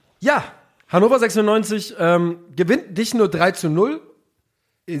 Ja, Hannover 96 gewinnt nicht nur 3:0,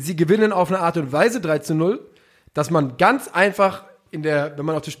 sie gewinnen auf eine Art und Weise 3:0, dass man ganz einfach wenn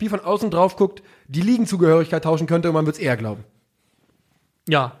man auf das Spiel von außen drauf guckt, die Ligenzugehörigkeit tauschen könnte und man wird es eher glauben.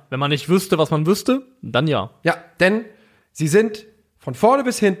 Ja, wenn man nicht wüsste, was man wüsste, dann ja. Ja, denn sie sind von vorne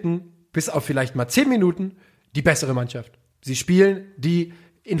bis hinten, bis auf vielleicht mal 10 Minuten, die bessere Mannschaft. Sie spielen die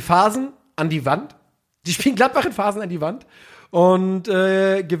in Phasen an die Wand. Die spielen Gladbach in Phasen an die Wand und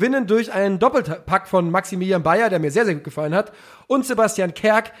gewinnen durch einen Doppelpack von Maximilian Bayer, der mir sehr, sehr gut gefallen hat, und Sebastian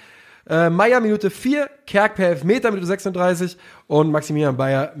Kerk. Meier Minute 4, Kerk per Elfmeter Minute 36 und Maximilian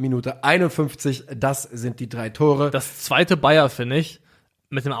Bayer Minute 51. Das sind die 3 Tore. Das zweite Bayer, finde ich,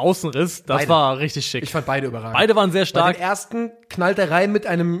 mit dem Außenriss, das war richtig schick. Ich fand beide überragend. Beide waren sehr stark. Bei den ersten knallt er rein mit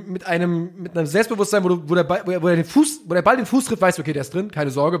einem Selbstbewusstsein, wo der Ball den Fuß trifft, weißt du, okay, der ist drin, keine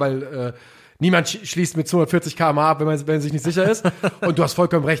Sorge, weil niemand schließt mit 240 km/h ab, wenn man sich nicht sicher ist. Und du hast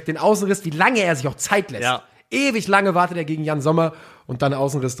vollkommen recht, den Außenriss, wie lange er sich auch Zeit lässt. Ja. Ewig lange wartet er gegen Jan Sommer und dann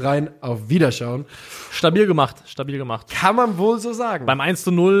Außenriss rein, auf Wiederschauen. Stabil gemacht. Kann man wohl so sagen. Beim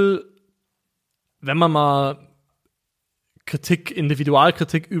 1:0, wenn man mal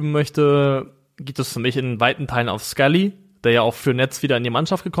Individualkritik üben möchte, geht es für mich in weiten Teilen auf Scully, der ja auch für Netz wieder in die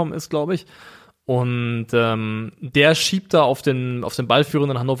Mannschaft gekommen ist, glaube ich. Und der schiebt da auf den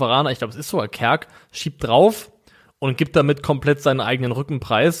ballführenden Hannoveraner, ich glaube, es ist sogar Kerk, schiebt drauf und gibt damit komplett seinen eigenen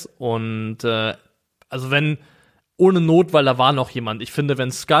Rückenpreis. Und also wenn ohne Not, weil da war noch jemand. Ich finde,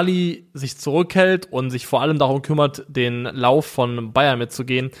 wenn Scully sich zurückhält und sich vor allem darum kümmert, den Lauf von Bayern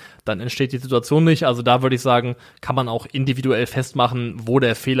mitzugehen, dann entsteht die Situation nicht. Also da würde ich sagen, kann man auch individuell festmachen, wo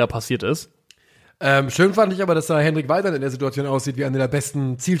der Fehler passiert ist. Schön fand ich aber, dass da Henrik Weidand in der Situation aussieht wie einer der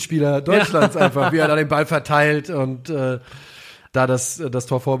besten Zielspieler Deutschlands einfach, wie er da den Ball verteilt und da das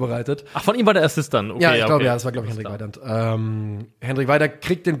Tor vorbereitet. Ach, von ihm war der Assist dann? Okay, ja, ich glaube, okay. das war, glaube ich, Henrik Weidand. Henrik Weidand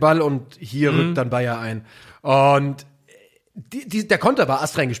kriegt den Ball und hier rückt dann Bayer ein. Und der Konter war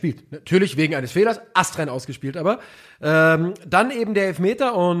astrein gespielt. Natürlich wegen eines Fehlers, astrein ausgespielt, aber dann eben der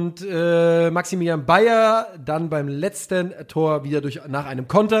Elfmeter und Maximilian Bayer dann beim letzten Tor wieder nach einem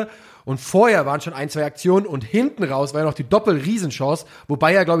Konter. Und vorher waren schon 1, 2 Aktionen und hinten raus war ja noch die Doppel-Riesenchance, wo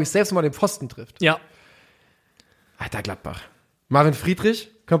Bayer, glaube ich, selbst mal den Pfosten trifft. Ja. Alter, Gladbach. Marvin Friedrich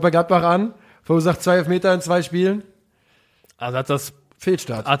kommt bei Gladbach an, verursacht 2 Elfmeter in 2 Spielen. Also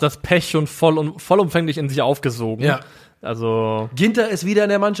Fehlstart. hat das Pech und vollumfänglich in sich aufgesogen. Ja. Also Ginter ist wieder in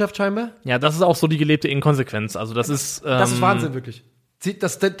der Mannschaft scheinbar. ja, das ist auch so die gelebte Inkonsequenz. Also das ist Das ist Wahnsinn, wirklich.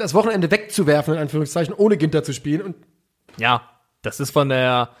 Das Wochenende wegzuwerfen, in Anführungszeichen, ohne Ginter zu spielen. Und ja, das ist von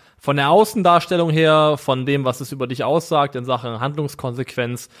der Außendarstellung her, von dem, was es über dich aussagt in Sachen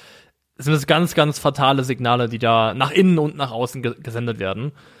Handlungskonsequenz, sind es ganz, ganz fatale Signale, die da nach innen und nach außen gesendet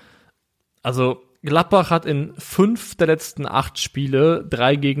werden. Also Gladbach hat in 5 der letzten 8 Spiele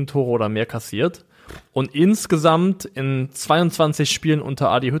 3 Gegentore oder mehr kassiert und insgesamt in 22 Spielen unter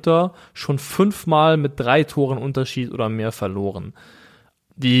Adi Hütter schon 5-mal mit 3 Toren Unterschied oder mehr verloren.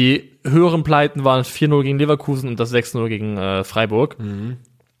 Die höheren Pleiten waren 4:0 gegen Leverkusen und das 6:0 gegen Freiburg.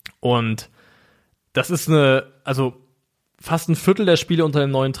 Und das ist also fast ein Viertel der Spiele unter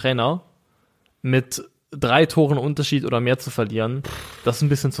dem neuen Trainer mit 3 Toren Unterschied oder mehr zu verlieren, das ist ein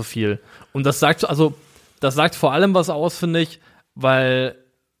bisschen zu viel. Und das sagt vor allem was aus, finde ich, weil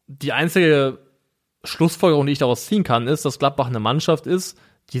die einzige Schlussfolgerung, die ich daraus ziehen kann, ist, dass Gladbach eine Mannschaft ist,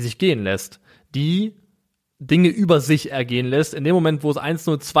 die sich gehen lässt, die Dinge über sich ergehen lässt. In dem Moment, wo es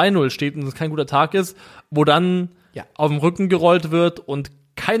 1:0, 2:0 steht und es kein guter Tag ist, wo dann auf dem Rücken gerollt wird und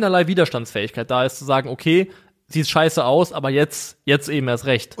keinerlei Widerstandsfähigkeit da ist, zu sagen, okay, sieht scheiße aus, aber jetzt eben erst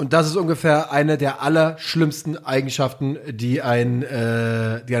recht. Und das ist ungefähr eine der allerschlimmsten Eigenschaften, die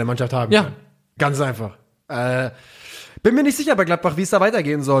eine Mannschaft haben kann. Ganz einfach. Bin mir nicht sicher bei Gladbach, wie es da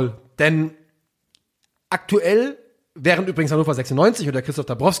weitergehen soll. Denn aktuell, während übrigens Hannover 96 oder Christoph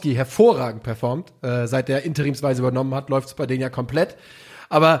Dabrowski hervorragend performt, seit der interimsweise übernommen hat, läuft es bei denen ja komplett.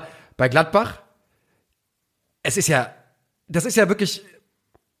 Aber bei Gladbach das ist ja wirklich,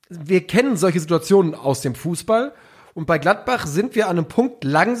 wir kennen solche Situationen aus dem Fußball. Und bei Gladbach sind wir an einem Punkt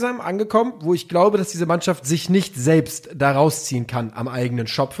langsam angekommen, wo ich glaube, dass diese Mannschaft sich nicht selbst da rausziehen kann am eigenen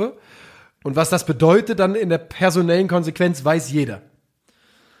Schopfe. Und was das bedeutet dann in der personellen Konsequenz, weiß jeder.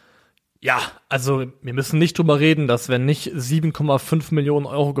 Ja, also wir müssen nicht drüber reden, dass wenn nicht 7,5 Millionen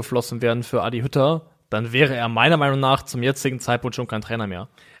Euro geflossen wären für Adi Hütter, dann wäre er meiner Meinung nach zum jetzigen Zeitpunkt schon kein Trainer mehr.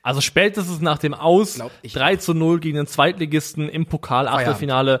 Also spätestens nach dem Aus 3-0 gegen den Zweitligisten im Pokal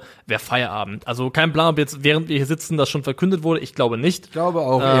Achtelfinale wäre Feierabend. Also kein Plan, ob jetzt, während wir hier sitzen, das schon verkündet wurde. Ich glaube nicht. Ich glaube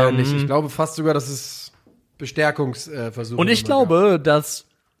auch eher nicht. Ich glaube fast sogar, dass es Bestärkungsversuche. Und ich glaube, dass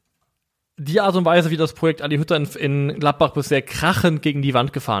die Art und Weise, wie das Projekt Adi Hütter in Gladbach bisher krachend gegen die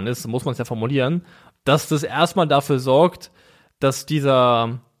Wand gefahren ist, so muss man es ja formulieren, dass das erstmal dafür sorgt, dass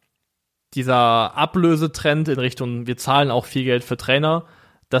dieser Ablösetrend in Richtung, wir zahlen auch viel Geld für Trainer,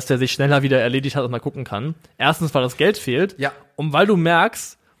 dass der sich schneller wieder erledigt hat und man gucken kann. Erstens, weil das Geld fehlt. Ja. Und weil du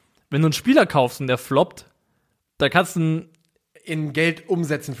merkst, wenn du einen Spieler kaufst und der floppt, da kannst du ihn in Geld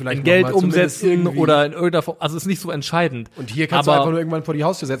umsetzen vielleicht. in Geld umsetzen oder in irgendeiner Form. Also ist nicht so entscheidend. Und hier kannst du einfach nur irgendwann vor die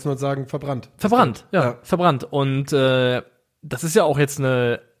Haustür setzen und sagen, verbrannt. Verbrannt, ja, verbrannt. Und das ist ja auch jetzt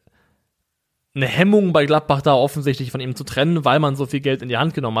eine Hemmung bei Gladbach da offensichtlich von ihm zu trennen, weil man so viel Geld in die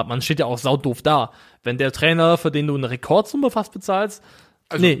Hand genommen hat. Man steht ja auch saudoof da. Wenn der Trainer, für den du eine Rekordsumme fast bezahlst,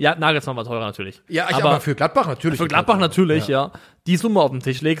 also, Nagelsmann war teurer natürlich. Ja, aber für Gladbach natürlich. Für Gladbach natürlich, ja. Die Summe auf den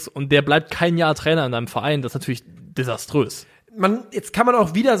Tisch legst und der bleibt kein Jahr Trainer in deinem Verein, das ist natürlich desaströs. Jetzt kann man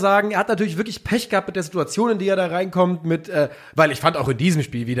auch wieder sagen, er hat natürlich wirklich Pech gehabt mit der Situation, in die er da reinkommt, weil ich fand auch in diesem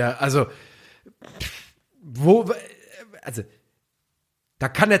Spiel wieder, also da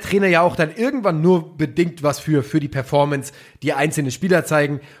kann der Trainer ja auch dann irgendwann nur bedingt was für die Performance, die einzelne Spieler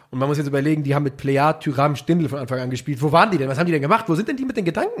zeigen. Und man muss jetzt überlegen, die haben mit Plea, Thuram, Stindl von Anfang an gespielt. Wo waren die denn? Was haben die denn gemacht? Wo sind denn die mit den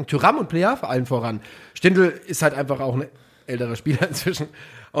Gedanken? Thuram und Plea vor allem voran. Stindl ist halt einfach auch ein älterer Spieler inzwischen.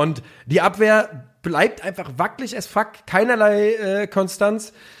 Und die Abwehr bleibt einfach wackelig as fuck. Keinerlei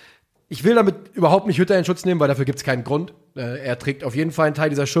Konstanz. Ich will damit überhaupt nicht Hütter in Schutz nehmen, weil dafür gibt's keinen Grund. Er trägt auf jeden Fall einen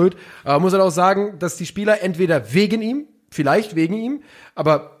Teil dieser Schuld. Aber man muss halt auch sagen, dass die Spieler entweder wegen ihm, vielleicht wegen ihm,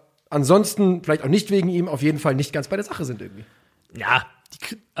 aber ansonsten vielleicht auch nicht wegen ihm, auf jeden Fall nicht ganz bei der Sache sind irgendwie. Ja,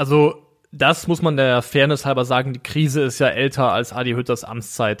 also das muss man der Fairness halber sagen, die Krise ist ja älter als Adi Hütters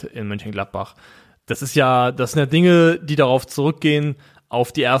Amtszeit in Mönchengladbach. Das sind ja Dinge, die darauf zurückgehen,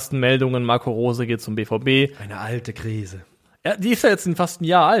 auf die ersten Meldungen, Marco Rose geht zum BVB. Eine alte Krise. Ja, die ist ja jetzt fast ein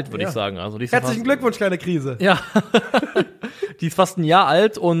Jahr alt, würde ich sagen. Also die ist Herzlichen Glückwunsch, kleine Krise. Ja, die ist fast ein Jahr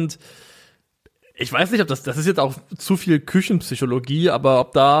alt und ich weiß nicht, ob das ist jetzt auch zu viel Küchenpsychologie, aber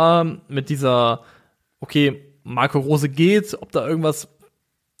ob da mit dieser, Marco Rose geht, ob da irgendwas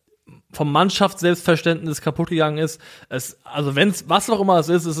vom Mannschaftsselbstverständnis kaputt gegangen ist. Also was auch immer es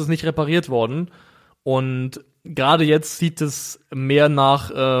ist es nicht repariert worden. Und gerade jetzt sieht es mehr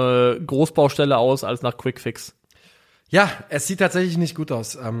nach Großbaustelle aus als nach Quickfix. Ja, es sieht tatsächlich nicht gut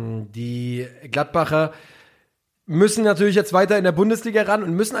aus. Die Gladbacher müssen natürlich jetzt weiter in der Bundesliga ran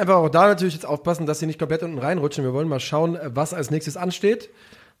und müssen einfach auch da natürlich jetzt aufpassen, dass sie nicht komplett unten reinrutschen. Wir wollen mal schauen, was als nächstes ansteht.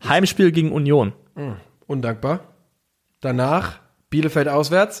 Heimspiel gegen Union. Undankbar. Danach Bielefeld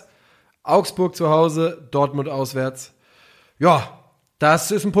auswärts, Augsburg zu Hause, Dortmund auswärts. Ja,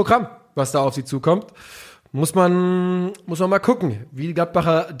 das ist ein Programm, was da auf sie zukommt. Muss man mal gucken, wie die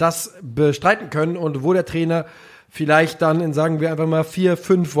Gladbacher das bestreiten können und wo der Trainer vielleicht dann in, sagen wir einfach mal,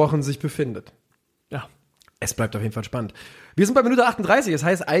 4-5 Wochen sich befindet. Ja. Es bleibt auf jeden Fall spannend. Wir sind bei Minute 38. Das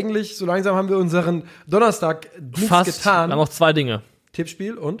heißt eigentlich, so langsam haben wir unseren Donnerstag-Dienst getan. Wir haben noch 2 Dinge.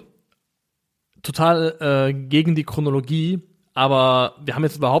 Tippspiel und? Total gegen die Chronologie, aber wir haben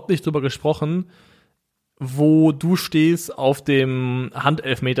jetzt überhaupt nicht drüber gesprochen, wo du stehst auf dem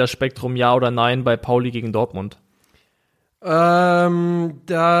Handelfmeterspektrum, ja oder nein, bei Pauli gegen Dortmund.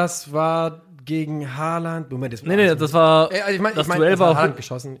 Das war gegen Haaland. Moment, das war das Duell war Haaland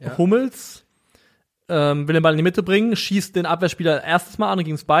geschossen. Ja. Hummels will den Ball in die Mitte bringen, schießt den Abwehrspieler erstes Mal an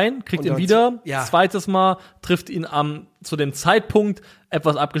gegen das Bein, kriegt ihn wieder, zweites Mal trifft ihn zu dem Zeitpunkt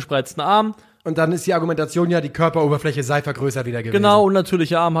etwas abgespreizten Arm. Und dann ist die Argumentation die Körperoberfläche sei vergrößert wieder gewesen. Genau,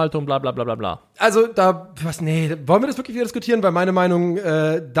 unnatürliche Armhaltung, bla bla bla bla bla. Also wollen wir das wirklich wieder diskutieren? Weil meine Meinung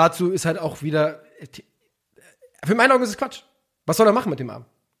dazu ist halt auch wieder, für meine Augen ist es Quatsch. Was soll er machen mit dem Arm?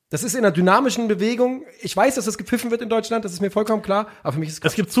 Das ist in einer dynamischen Bewegung. Ich weiß, dass das gepfiffen wird in Deutschland, das ist mir vollkommen klar, aber für mich ist es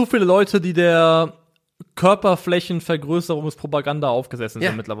Quatsch. Es gibt zu viele Leute, die der Körperflächenvergrößerungspropaganda aufgesessen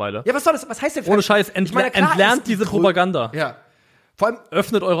sind mittlerweile. Ja, was soll das? Was heißt denn? Ohne Scheiß, entlernt diese Propaganda. Ja. Vor allem,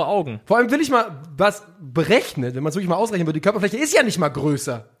 öffnet eure Augen. Vor allem will ich mal was berechnen, wenn man es wirklich mal ausrechnen würde. Die Körperfläche ist ja nicht mal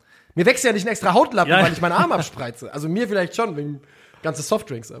größer. Mir wächst ja nicht ein extra Hautlappen, weil ich meinen Arm abspreize. Also mir vielleicht schon, wegen ganze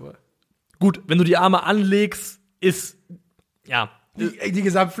Softdrinks, aber Gut, wenn du die Arme anlegst, ist, ja. Die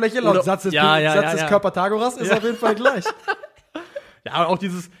Gesamtfläche laut Oder- Satz des, ja, Satz des ja. Körpertagoras ist auf jeden Fall gleich. Ja, aber auch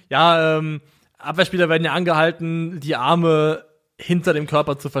dieses, Abwehrspieler werden ja angehalten, die Arme hinter dem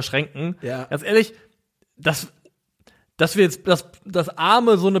Körper zu verschränken. Ja. Ganz ehrlich, dass wir jetzt, dass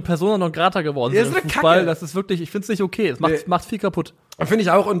Arme so eine Persona non grata geworden Ja, sind ist im eine Fußball, Kacke. das ist wirklich, ich find's nicht okay. Es Nee. macht viel kaputt. Finde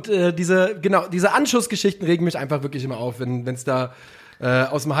ich auch. Und diese Anschussgeschichten regen mich einfach wirklich immer auf, wenn es da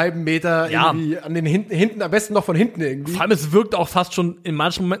aus einem halben Meter Ja. irgendwie an den hinten, am besten noch von hinten irgendwie. Vor allem, es wirkt auch fast schon in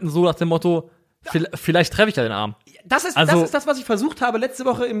manchen Momenten so nach dem Motto, vielleicht treffe ich ja den Arm. Das ist Also- das, was ich versucht habe, letzte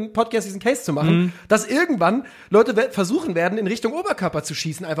Woche im Podcast diesen Case zu machen, dass irgendwann Leute versuchen werden, in Richtung Oberkörper zu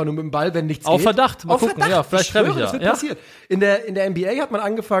schießen, einfach nur mit dem Ball, wenn nichts Auf geht. Verdacht. Mal gucken. Ja, vielleicht treffe ich ja. Das wird Ja. passieren. In der NBA hat man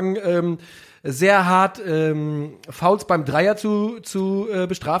angefangen, sehr hart Fouls beim Dreier zu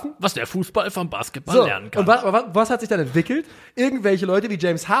bestrafen. Was der Fußball vom Basketball So, lernen kann. und was hat sich dann entwickelt? Irgendwelche Leute wie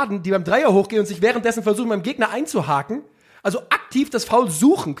James Harden, die beim Dreier hochgehen und sich währenddessen versuchen, beim Gegner einzuhaken, also aktiv das Foul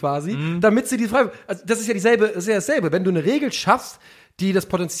suchen quasi, damit sie die Frei... Also das ist ja dasselbe. Wenn du eine Regel schaffst, die das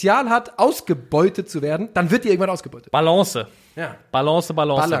Potenzial hat, ausgebeutet zu werden, dann wird die irgendwann ausgebeutet. Balance. Ja. Balance.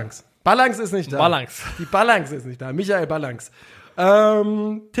 Balance ist nicht da. Balance. Die Balance ist nicht da. Michael Balance.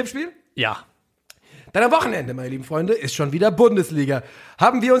 Tippspiel? Ja. Dann am Wochenende, meine lieben Freunde, ist schon wieder Bundesliga.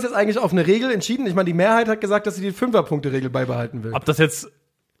 Haben wir uns jetzt eigentlich auf eine Regel entschieden? Ich meine, die Mehrheit hat gesagt, dass sie die 5er-Punkte-Regel beibehalten will. Ob das jetzt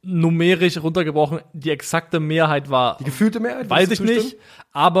numerisch runtergebrochen die exakte Mehrheit war, Die gefühlte Mehrheit? weiß würdest ich du nicht. zustimmen?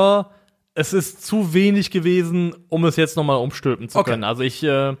 Aber es ist zu wenig gewesen, um es jetzt nochmal umstülpen zu Okay. können. Also ich,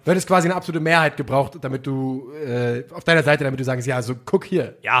 Du hättest quasi eine absolute Mehrheit gebraucht, damit du auf deiner Seite, damit du sagst, ja, so guck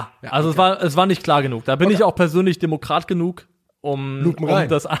hier. ja, Ja, also okay. es war nicht klar genug. Da bin Okay. ich auch persönlich Demokrat genug, um Lupen rein.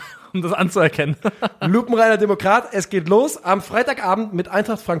 das anzuerkennen. Lupenreiner Demokrat, es geht los am Freitagabend mit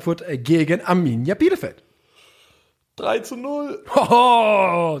Eintracht Frankfurt gegen Arminia Bielefeld. 3:0.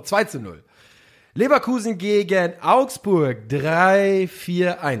 Hoho, 2:0. Leverkusen gegen Augsburg,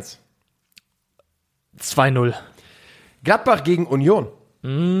 3-4-1. 2:0. Gladbach gegen Union.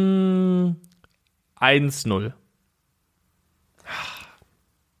 1:0.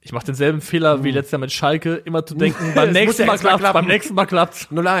 Ich mache denselben Fehler wie letztes Jahr mit Schalke, immer zu denken, beim Es nächsten muss ja Mal jetzt mal klappt's, klappen. beim nächsten Mal klappt's.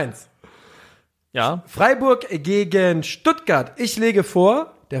 0-1. Ja, Freiburg gegen Stuttgart. Ich lege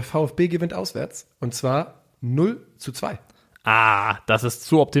vor, der VfB gewinnt auswärts. Und zwar 0-2. das ist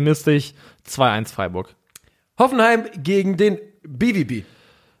zu optimistisch. 2:1 Freiburg. Hoffenheim gegen den BVB.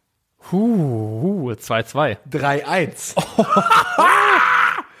 2:2. 3-1.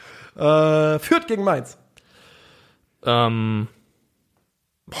 Fürth gegen Mainz.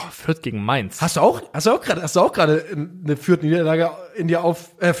 Fürth gegen Mainz. Hast du auch gerade eine Fürth-Niederlage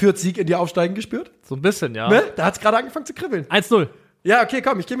Fürth-Sieg in dir aufsteigen gespürt? So ein bisschen, ja. Ne? Da hat's gerade angefangen zu kribbeln. 1:0. Ja, okay,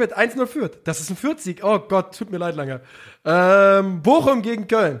 komm, ich gehe mit 1-0 Fürth. Das ist ein Fürth-Sieg. Oh Gott, tut mir leid, Langer. Bochum gegen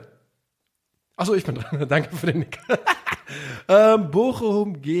Köln. Achso, ich bin dran. Danke für den Nick.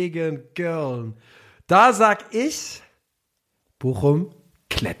 Bochum gegen Köln. Da sag ich, Bochum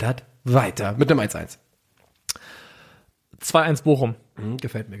klettert weiter mit einem 1-1. 2:1 Bochum.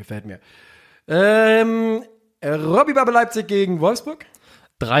 Gefällt mir. Robbie Babel Leipzig gegen Wolfsburg.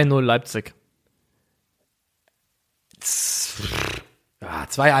 3:0 Leipzig.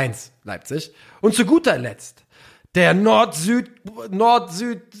 2-1 Leipzig. Und zu guter Letzt der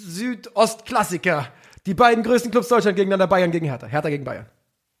Nord-Süd-Ost-Klassiker. Die beiden größten Clubs Deutschland gegeneinander, Bayern gegen Hertha. Hertha gegen Bayern.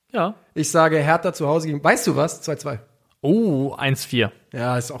 Ja. Ich sage Hertha zu Hause gegen, weißt du was? 2-2. 1:4.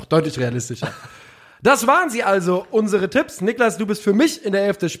 Ja, ist auch deutlich realistischer. Das waren sie also, unsere Tipps. Niklas, du bist für mich in der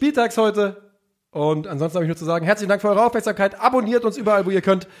 11. des Spieltags heute. Und ansonsten habe ich nur zu sagen, herzlichen Dank für eure Aufmerksamkeit. Abonniert uns überall, wo ihr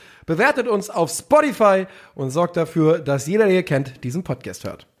könnt. Bewertet uns auf Spotify und sorgt dafür, dass jeder, den ihr kennt, diesen Podcast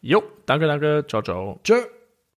hört. Jo, danke. Ciao, ciao. Tschö.